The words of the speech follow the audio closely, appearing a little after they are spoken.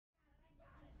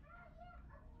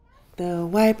The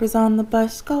wipers on the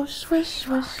bus go swish,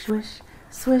 swish, swish,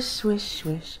 swish, swish,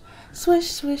 swish, swish,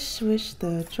 swish, swish.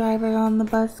 The driver on the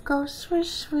bus goes swish,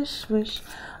 swish, swish,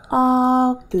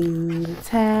 all through the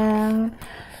town.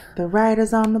 The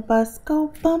riders on the bus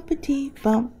go bumpity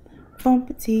bump,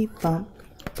 bumpity bump,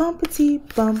 bumpity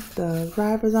bump. The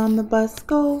drivers on the bus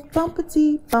go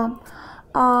bumpity bump,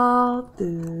 all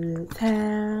through the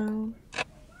town.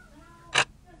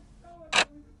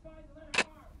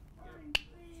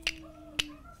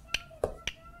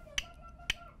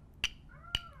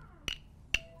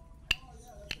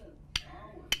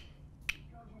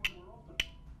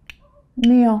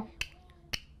 Neil,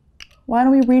 why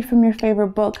don't we read from your favorite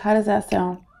book? How does that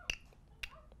sound?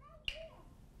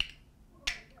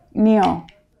 Neil.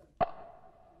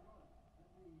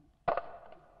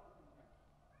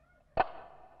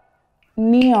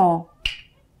 Neil.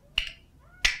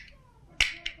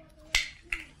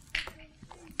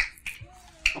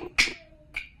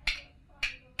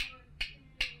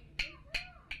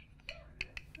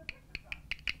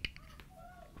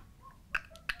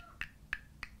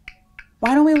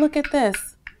 Why don't we look at this?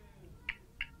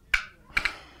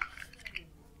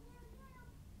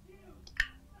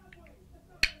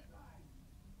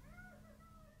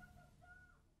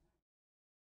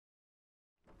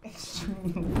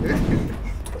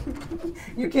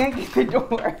 You can't get the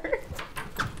door.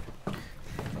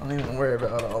 Don't even worry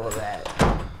about all of that.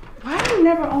 Why are you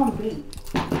never on beat?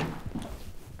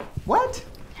 What?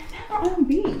 You're never on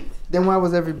beat. Then why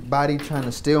was everybody trying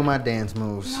to steal my dance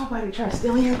moves? Nobody tried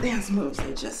stealing your dance moves.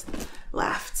 They just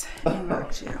laughed and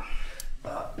mocked you.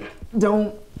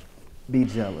 Don't be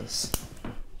jealous.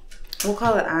 We'll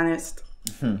call it honest.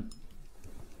 You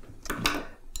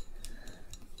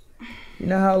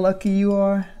know how lucky you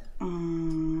are?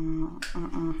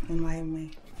 Enlighten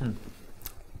me.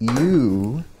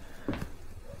 You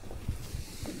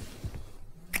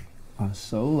are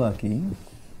so lucky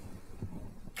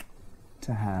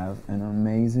to have an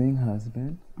amazing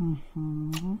husband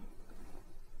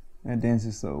that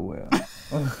dances so well.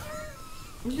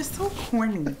 You're just so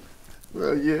corny.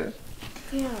 Well, yeah.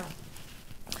 Yeah.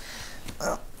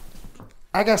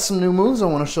 I got some new moves I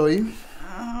want to show you.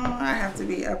 Oh, I have to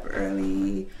be up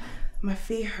early. My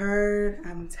feet hurt.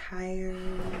 I'm tired.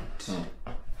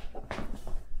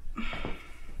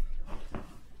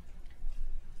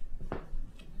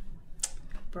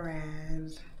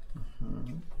 Brad.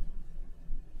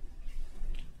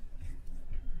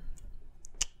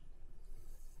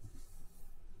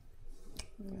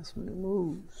 Got some new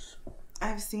moves.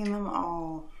 I've seen them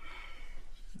all.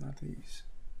 Not these.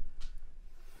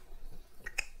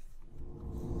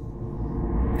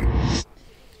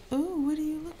 Ooh, what are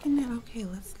you looking at? Okay,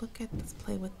 let's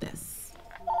play with this.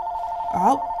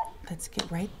 Oh, let's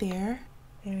get right there.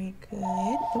 Very good.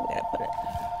 Oh, where I put it.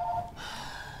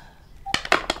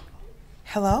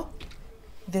 Hello?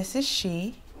 This is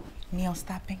she. Neil,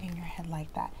 stop banging your head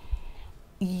like that.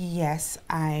 Yes,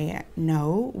 I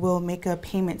know. We'll make a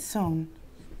payment soon.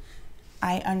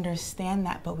 I understand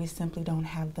that, but we simply don't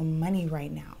have the money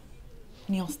right now.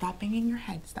 Neil, stop banging your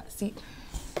head. Stop. See?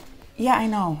 Yeah, I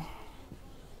know.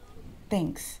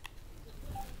 Thanks.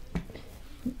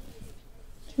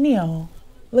 Neil,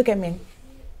 look at me.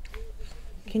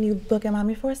 Can you look at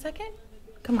mommy for a second?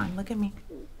 Come on, look at me.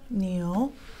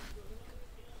 Neil.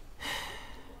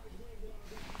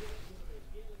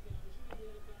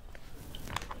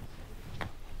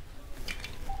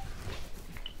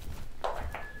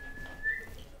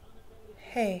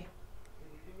 Hey,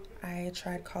 I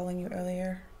tried calling you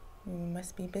earlier. You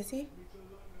must be busy.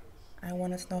 I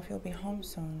want to know if you'll be home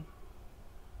soon.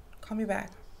 Call me back.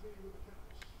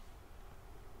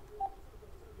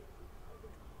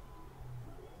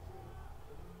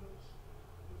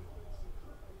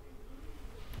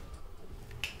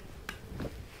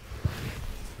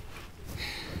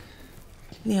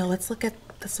 Neil, let's look at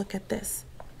this.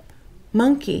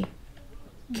 Monkey.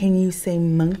 Can you say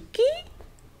monkey?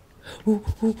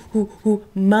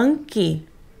 Monkey.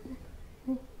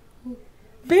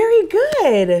 Very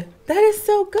good. That is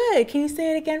so good. Can you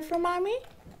say it again for mommy?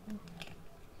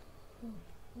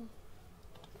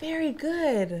 Very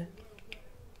good.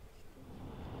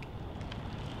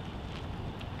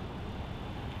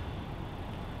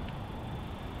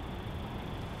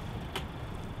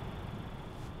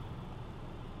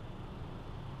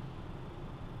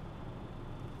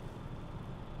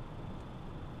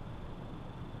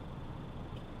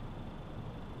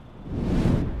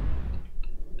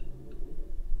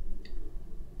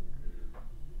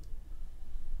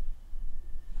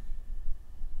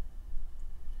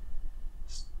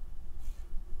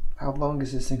 How long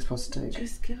is this thing supposed to take?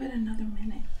 Just give it another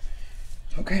minute.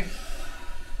 Okay.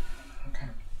 Okay.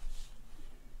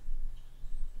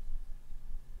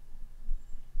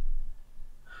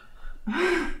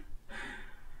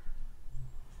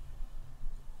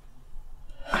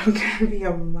 I'm gonna be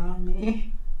a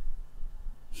mommy.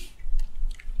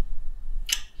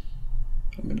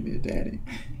 I'm gonna be a daddy.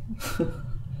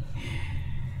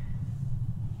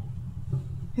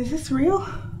 Is this real?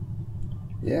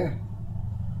 Yeah.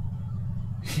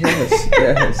 Yes,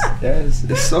 yes, yes.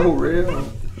 It's so real.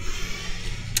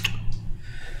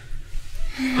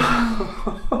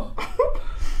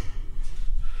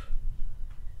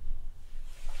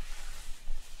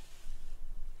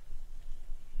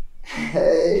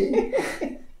 Hey.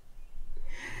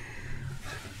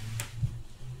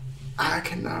 I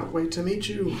cannot wait to meet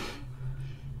you.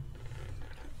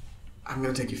 I'm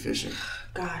gonna take you fishing.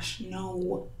 Gosh,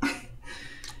 no.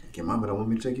 Your mama don't want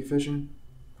me to take you fishing.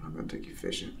 I'm gonna take you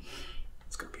fishing.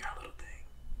 It's gonna be our little thing.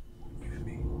 You and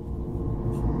me.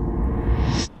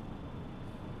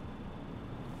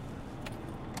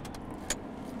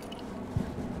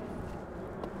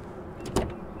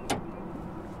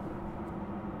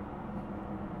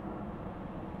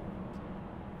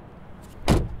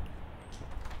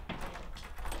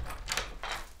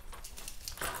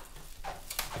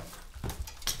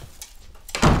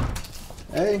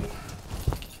 Hey.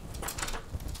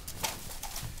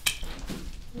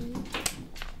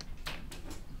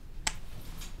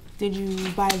 Did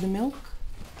you buy the milk?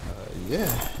 Yeah.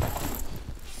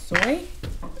 Soy?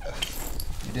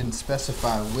 You didn't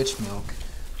specify which milk.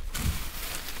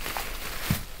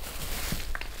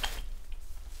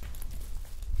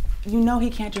 You know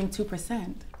he can't drink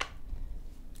 2%.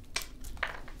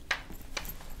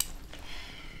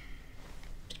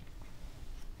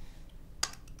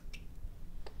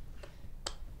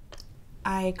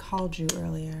 I called you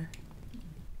earlier.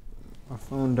 My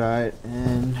phone died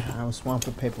and I was swamped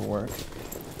with paperwork.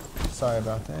 Sorry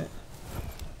about that.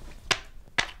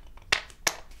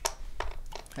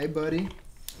 Hey, buddy.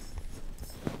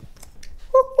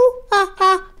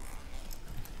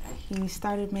 He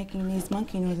started making these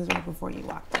monkey noises right before you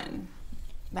walked in.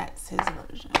 That's his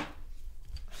version.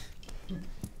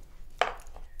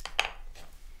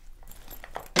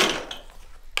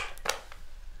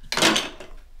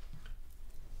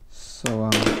 So,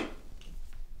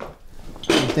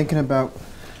 I'm thinking about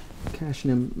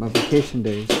cashing in my vacation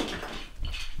days.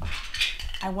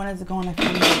 I wanted to go on a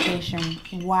family vacation.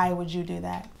 Why would you do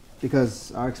that?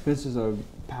 Because our expenses are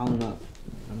piling up.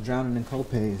 I'm drowning in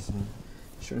co-pays and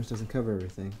insurance doesn't cover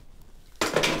everything.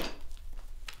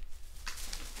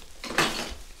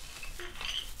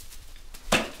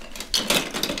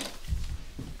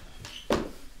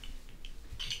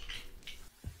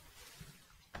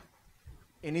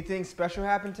 Anything special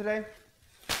happened today?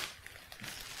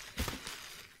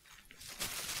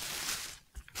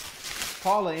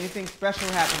 Paula, anything special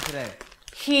happened today?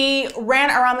 He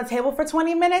ran around the table for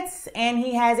 20 minutes and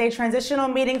he has a transitional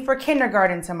meeting for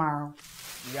kindergarten tomorrow.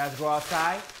 You guys go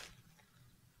outside?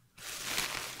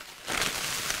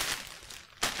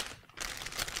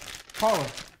 Paula.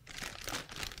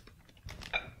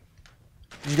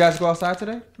 You guys go outside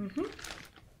today?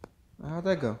 Mm-hmm. How'd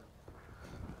that go?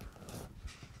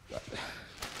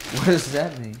 What does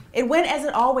that mean? It went as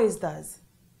it always does.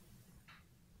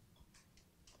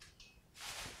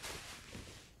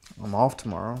 I'm off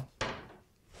tomorrow.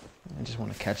 I just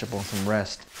want to catch up on some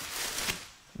rest.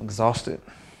 I'm exhausted.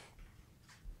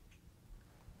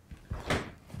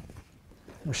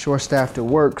 I'm short-staffed at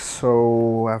work,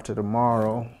 so after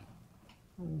tomorrow,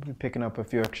 I'll be picking up a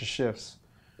few extra shifts.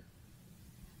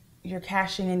 You're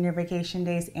cashing in your vacation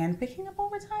days and picking up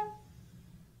overtime?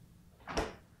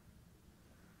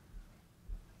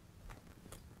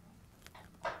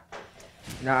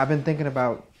 Now, I've been thinking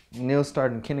about Neil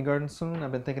starting kindergarten soon.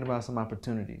 I've been thinking about some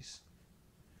opportunities.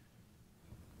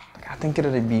 I think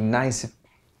it'd be nice if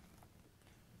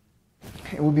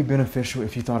it would be beneficial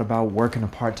if you thought about working a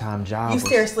part-time job. You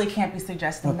seriously can't be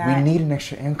suggesting Look, that. we need an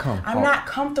extra income. I'm not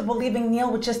comfortable leaving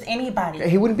Neil with just anybody.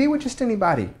 He wouldn't be with just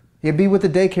anybody. He'd be with the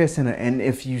daycare center, and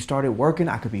if you started working,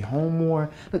 I could be home more.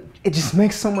 Look, it just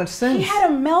makes so much sense. He had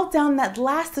a meltdown that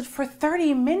lasted for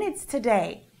 30 minutes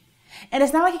today. And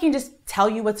it's not like he can just tell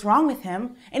you what's wrong with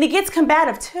him. And he gets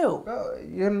combative too. Well,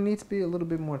 you need to be a little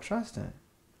bit more trusting.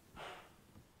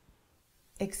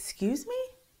 Excuse me?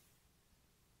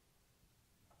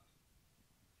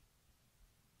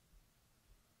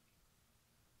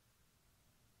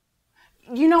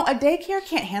 You know, a daycare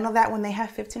can't handle that when they have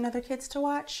 15 other kids to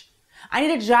watch. I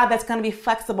need a job that's going to be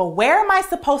flexible. Where am I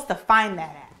supposed to find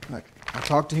that at? Look, I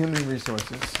talked to Human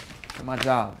Resources. for my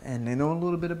job, and they know a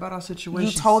little bit about our situation.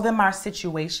 You told them our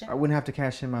situation? I wouldn't have to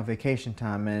cash in my vacation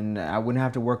time, and I wouldn't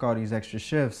have to work all these extra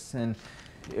shifts, and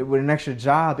with an extra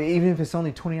job, even if it's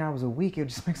only 20 hours a week, it would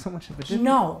just make so much of a difference.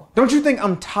 No. Don't you think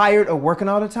I'm tired of working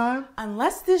all the time?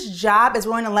 Unless this job is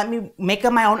willing to let me make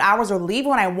up my own hours or leave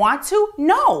when I want to,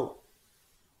 no.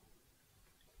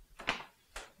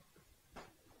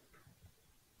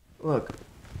 Look,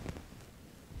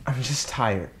 I'm just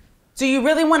tired. Do you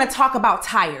really want to talk about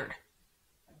tired?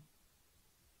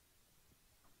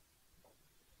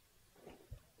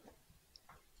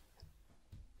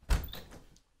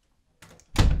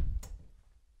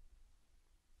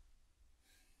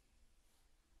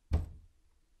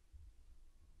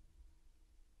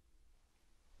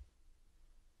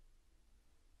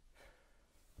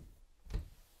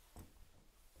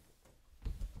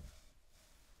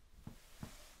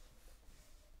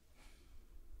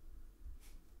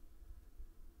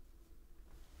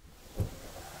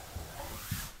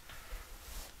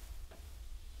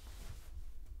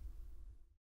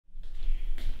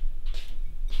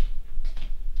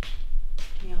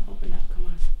 Neil, open up, come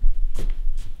on.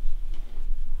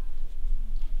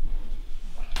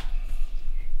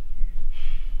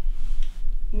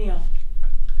 Neil.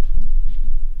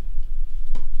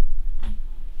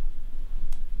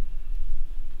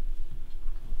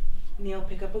 Neil,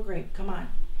 pick up a grape, come on.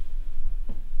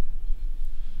 All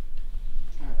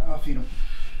right, I'll feed him.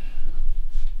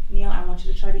 Neil, I want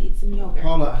you to try to eat some yogurt.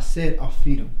 Paula, I said I'll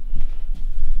feed him.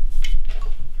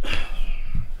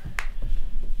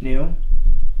 Neil,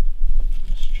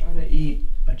 let's try to eat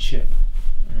a chip.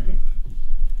 All right?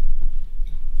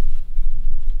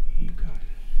 Here you go.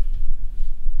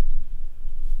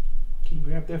 Can you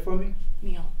grab that for me?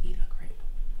 Neil, eat a grape.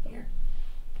 Here,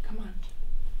 come on.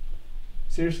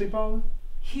 Seriously, Paula?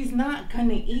 He's not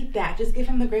gonna eat that. Just give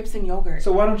him the grapes and yogurt.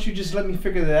 So why don't you just let me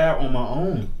figure that out on my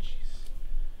own? Jeez.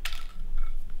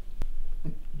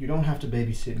 You don't have to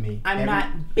babysit me. I'm not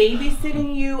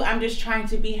babysitting you. I'm just trying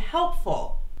to be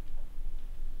helpful.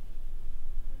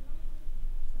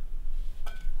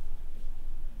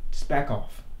 Just back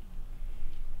off.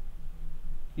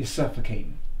 You're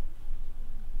suffocating.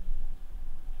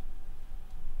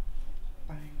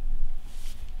 Fine.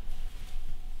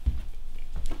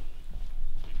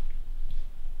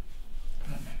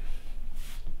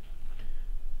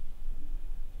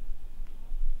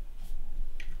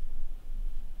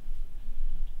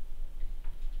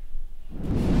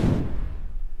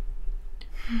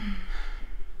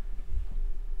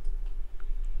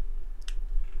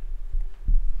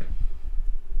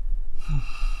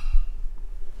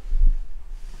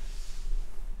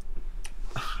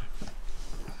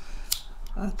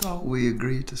 I thought we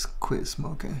agreed to quit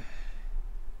smoking.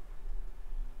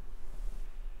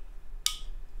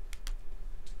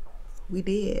 We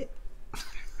did.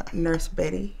 Nurse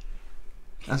Betty.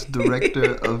 That's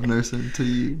director of nursing to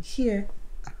you. Here.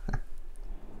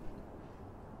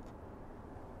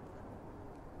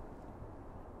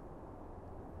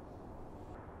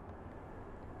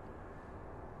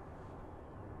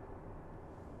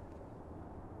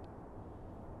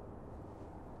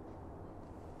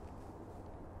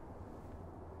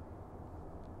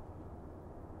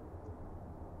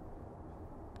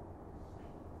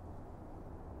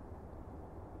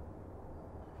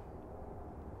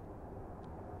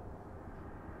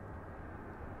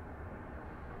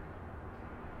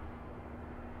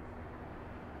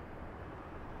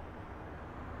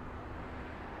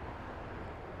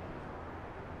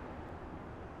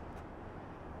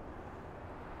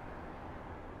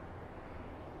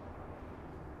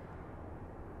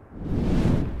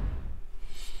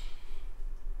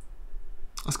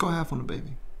 Let's go half on the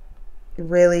baby.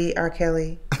 Really, R.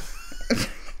 Kelly?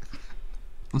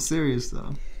 I'm serious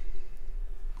though. I'm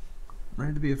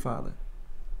ready to be a father.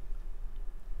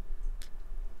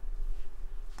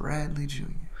 Bradley Jr.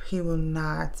 He will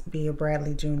not be a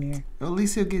Bradley Jr. At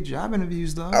least he'll get job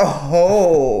interviews though.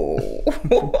 Oh.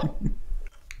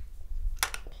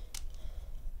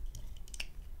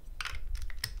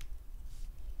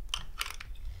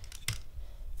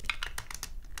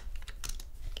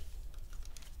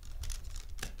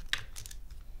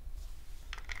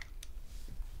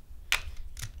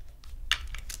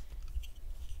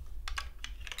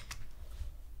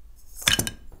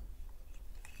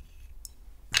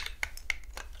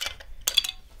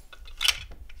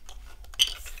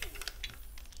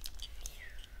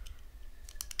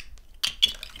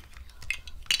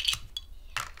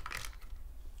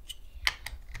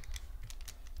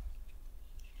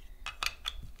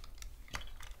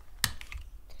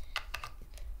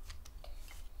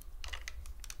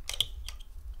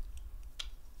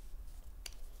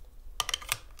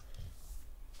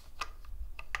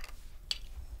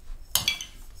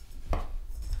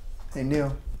 Hey,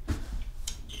 Neil.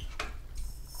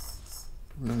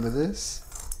 Remember this?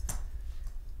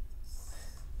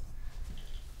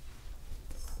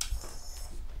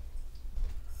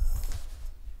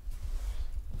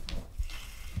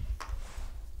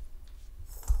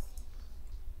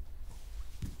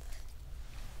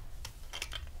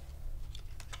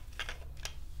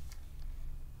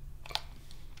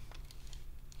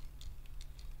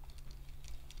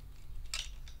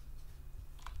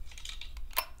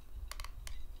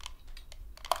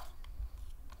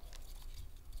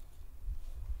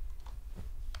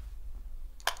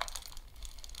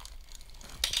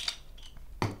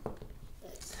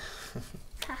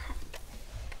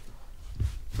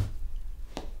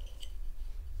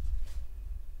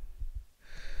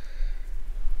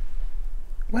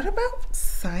 What about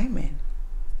Simon?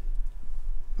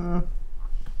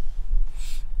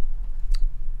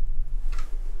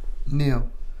 Neil.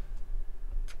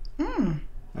 Hmm.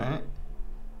 Right?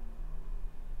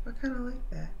 I kind of like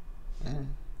that. Yeah.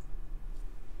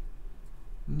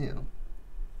 Neil.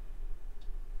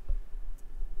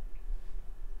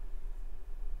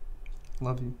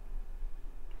 Love you.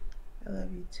 I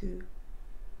love you too,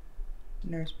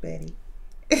 Nurse Betty.